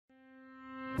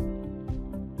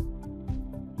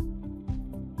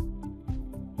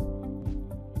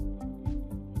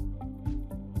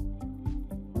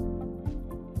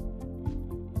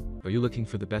Are you looking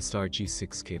for the best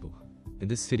RG6 cable? In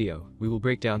this video, we will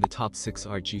break down the top 6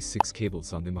 RG6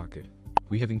 cables on the market.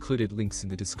 We have included links in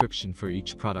the description for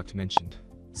each product mentioned,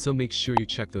 so make sure you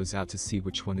check those out to see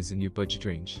which one is in your budget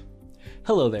range.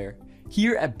 Hello there.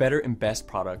 Here at Better and Best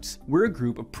Products, we're a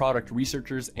group of product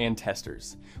researchers and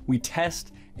testers. We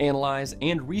test, analyze,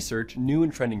 and research new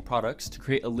and trending products to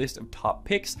create a list of top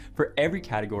picks for every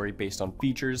category based on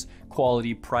features,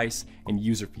 quality, price, and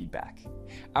user feedback.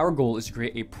 Our goal is to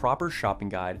create a proper shopping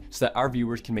guide so that our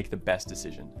viewers can make the best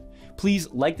decision. Please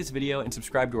like this video and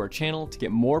subscribe to our channel to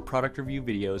get more product review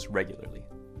videos regularly.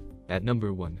 At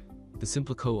number 1, the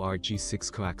CIMPLE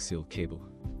RG6 Coaxial Cable.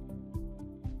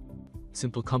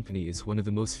 CIMPLE Company is one of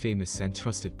the most famous and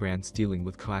trusted brands dealing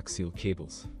with coaxial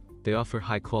cables. They offer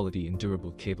high quality and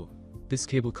durable cable. This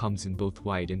cable comes in both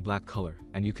white and black color,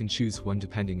 and you can choose one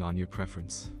depending on your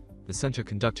preference. The center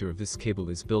conductor of this cable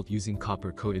is built using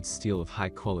copper-coated steel of high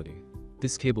quality.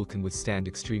 This cable can withstand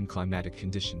extreme climatic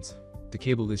conditions. The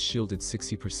cable is shielded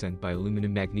 60% by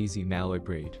aluminum magnesium alloy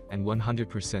braid and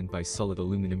 100% by solid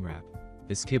aluminum wrap.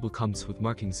 This cable comes with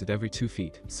markings at every 2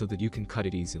 feet so that you can cut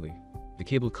it easily. The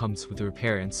cable comes with a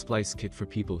repair and splice kit for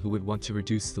people who would want to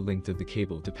reduce the length of the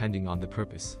cable depending on the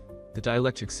purpose. The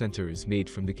dielectric center is made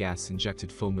from the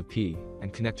gas-injected foam of PE,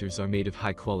 and connectors are made of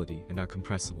high quality and are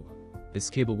compressible. This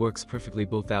cable works perfectly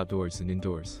both outdoors and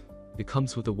indoors. It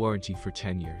comes with a warranty for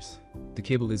 10 years. The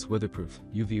cable is weatherproof,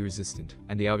 UV resistant,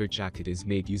 and the outer jacket is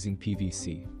made using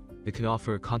PVC. It can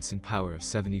offer a constant power of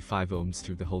 75 ohms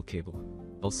through the whole cable.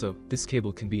 Also, this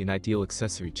cable can be an ideal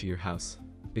accessory to your house.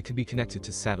 It can be connected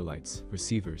to satellites,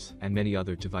 receivers, and many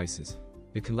other devices.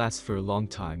 It can last for a long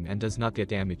time and does not get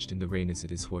damaged in the rain as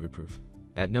it is waterproof.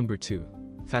 At number 2,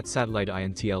 PHAT Satellite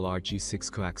INTL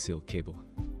RG6 Coaxial Cable.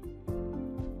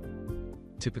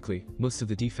 Typically, most of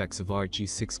the defects of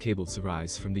RG6 cables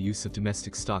arise from the use of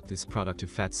domestic stock. This product of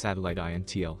PHAT Satellite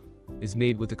INTL is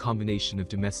made with a combination of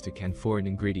domestic and foreign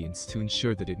ingredients to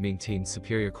ensure that it maintains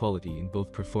superior quality in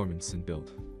both performance and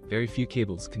build. Very few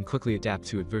cables can quickly adapt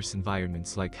to adverse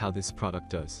environments like how this product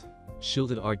does.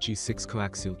 Shielded RG6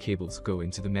 coaxial cables go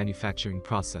into the manufacturing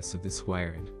process of this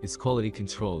wire, and its quality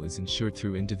control is ensured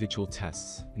through individual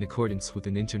tests in accordance with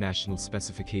an international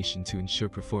specification to ensure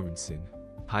performance in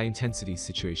high-intensity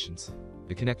situations.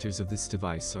 The connectors of this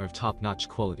device are of top-notch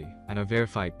quality and are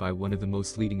verified by one of the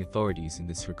most leading authorities in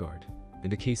this regard. In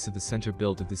the case of the center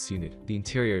build of this unit, the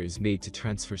interior is made to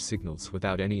transfer signals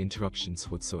without any interruptions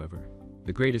whatsoever.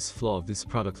 The greatest flaw of this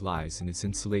product lies in its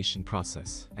installation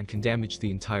process, and can damage the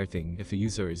entire thing if the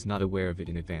user is not aware of it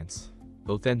in advance.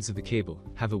 Both ends of the cable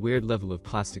have a weird level of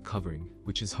plastic covering,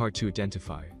 which is hard to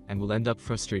identify, and will end up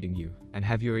frustrating you, and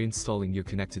have you reinstalling your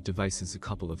connected devices a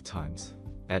couple of times.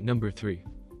 At number 3,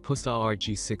 POSTTA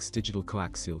RG6 Digital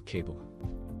Coaxial Cable.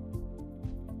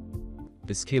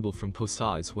 This cable from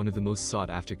POSTTA is one of the most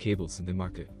sought-after cables in the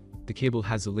market. The cable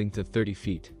has a length of 30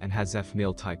 feet and has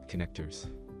F-male type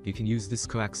connectors. You can use this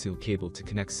coaxial cable to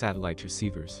connect satellite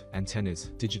receivers, antennas,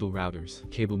 digital routers,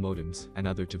 cable modems, and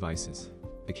other devices.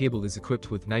 The cable is equipped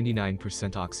with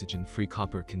 99% oxygen-free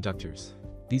copper conductors.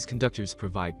 These conductors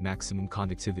provide maximum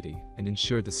conductivity and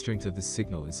ensure the strength of the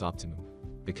signal is optimum.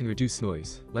 It can reduce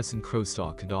noise, lessen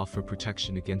crosstalk, and offer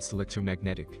protection against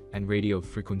electromagnetic and radio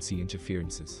frequency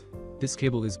interferences. This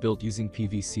cable is built using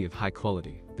PVC of high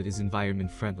quality that is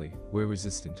environment-friendly,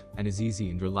 wear-resistant, and is easy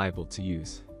and reliable to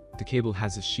use. The cable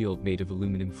has a shield made of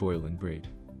aluminum foil and braid.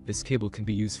 This cable can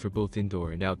be used for both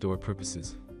indoor and outdoor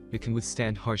purposes. It can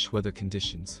withstand harsh weather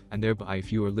conditions, and thereby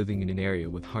if you are living in an area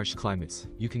with harsh climates,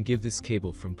 you can give this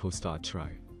cable from POSTTA a try.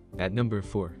 At number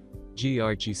 4,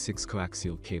 RG6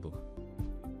 Coaxial Cable.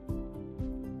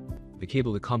 The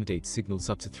cable accommodates signals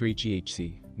up to 3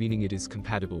 GHz, meaning it is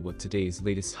compatible with today's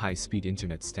latest high-speed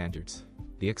internet standards.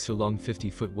 The extra long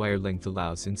 50-foot wire length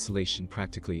allows installation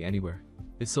practically anywhere.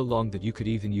 It's so long that you could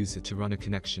even use it to run a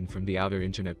connection from the outer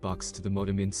internet box to the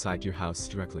modem inside your house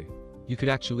directly. You could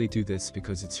actually do this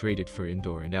because it's rated for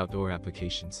indoor and outdoor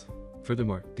applications.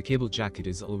 Furthermore, the cable jacket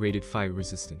is all-rated fire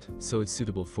resistant, so it's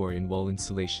suitable for in-wall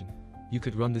installation. You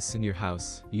could run this in your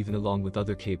house, even along with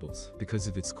other cables, because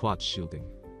of its quad shielding.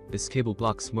 This cable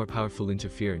blocks more powerful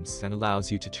interference and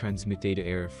allows you to transmit data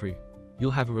error-free.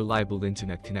 You'll have a reliable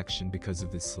internet connection because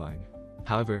of this line.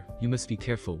 However, you must be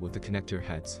careful with the connector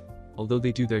heads. Although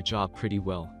they do their job pretty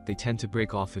well, they tend to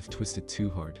break off if twisted too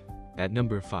hard. At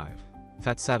number 5,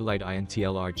 PHAT Satellite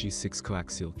INTL RG6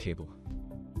 Coaxial Cable.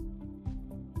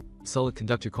 Solid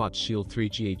conductor quad shield 3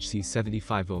 GHz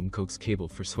 75 ohm coax cable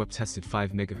for swept tested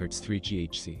 5 MHz 3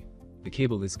 GHz. The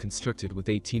cable is constructed with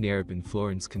 18 Arabin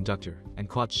fluorines conductor, and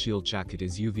COAXIAL jacket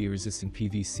is UV-resistant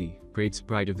PVC. Grades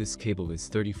bride of this cable is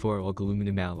 34 AUG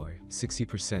aluminum alloy,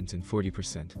 60% and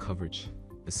 40% coverage.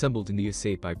 Assembled in the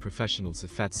USA by professionals of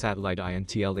PHAT Satellite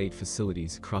INTL 8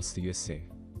 facilities across the USA.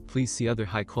 Please see other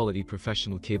high-quality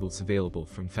professional cables available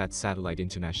from PHAT Satellite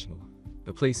International.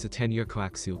 Replace a 10-year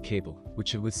coaxial cable,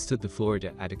 which had withstood the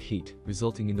Florida attic heat,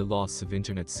 resulting in the loss of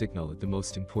internet signal at the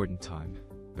most important time.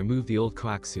 Remove the old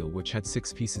coaxial, which had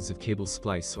 6 pieces of cable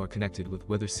splice or connected with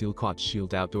WeatherSeal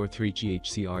COAXIAL Outdoor 3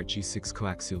 GHz RG6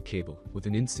 coaxial cable, with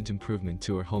an instant improvement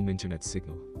to our home internet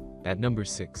signal. At number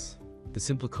 6. The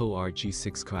CIMPLE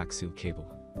RG6 coaxial cable.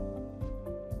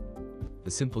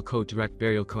 The CIMPLE direct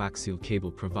burial coaxial cable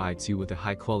provides you with a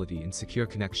high quality and secure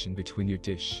connection between your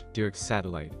dish, direct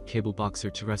satellite, cable box or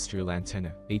terrestrial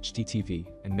antenna,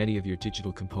 HDTV, and many of your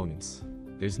digital components.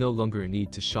 There's no longer a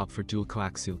need to shop for dual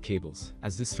coaxial cables,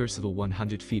 as this versatile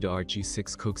 100 feet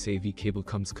RG6 coax AV cable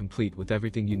comes complete with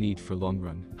everything you need for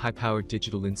long-run, high-powered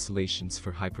digital installations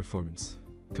for high performance.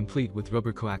 Complete with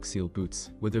rubber coaxial boots,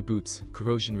 weather boots,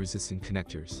 corrosion-resistant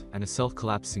connectors, and a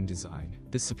self-collapsing design,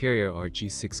 this superior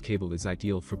RG6 cable is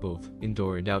ideal for both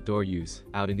indoor and outdoor use,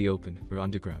 out in the open or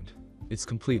underground. It's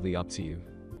completely up to you.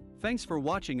 Thanks for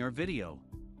watching our video.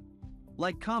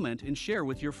 Like, comment, and share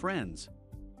with your friends.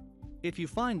 If you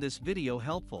find this video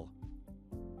helpful,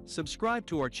 subscribe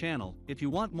to our channel if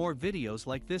you want more videos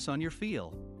like this on your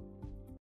feed.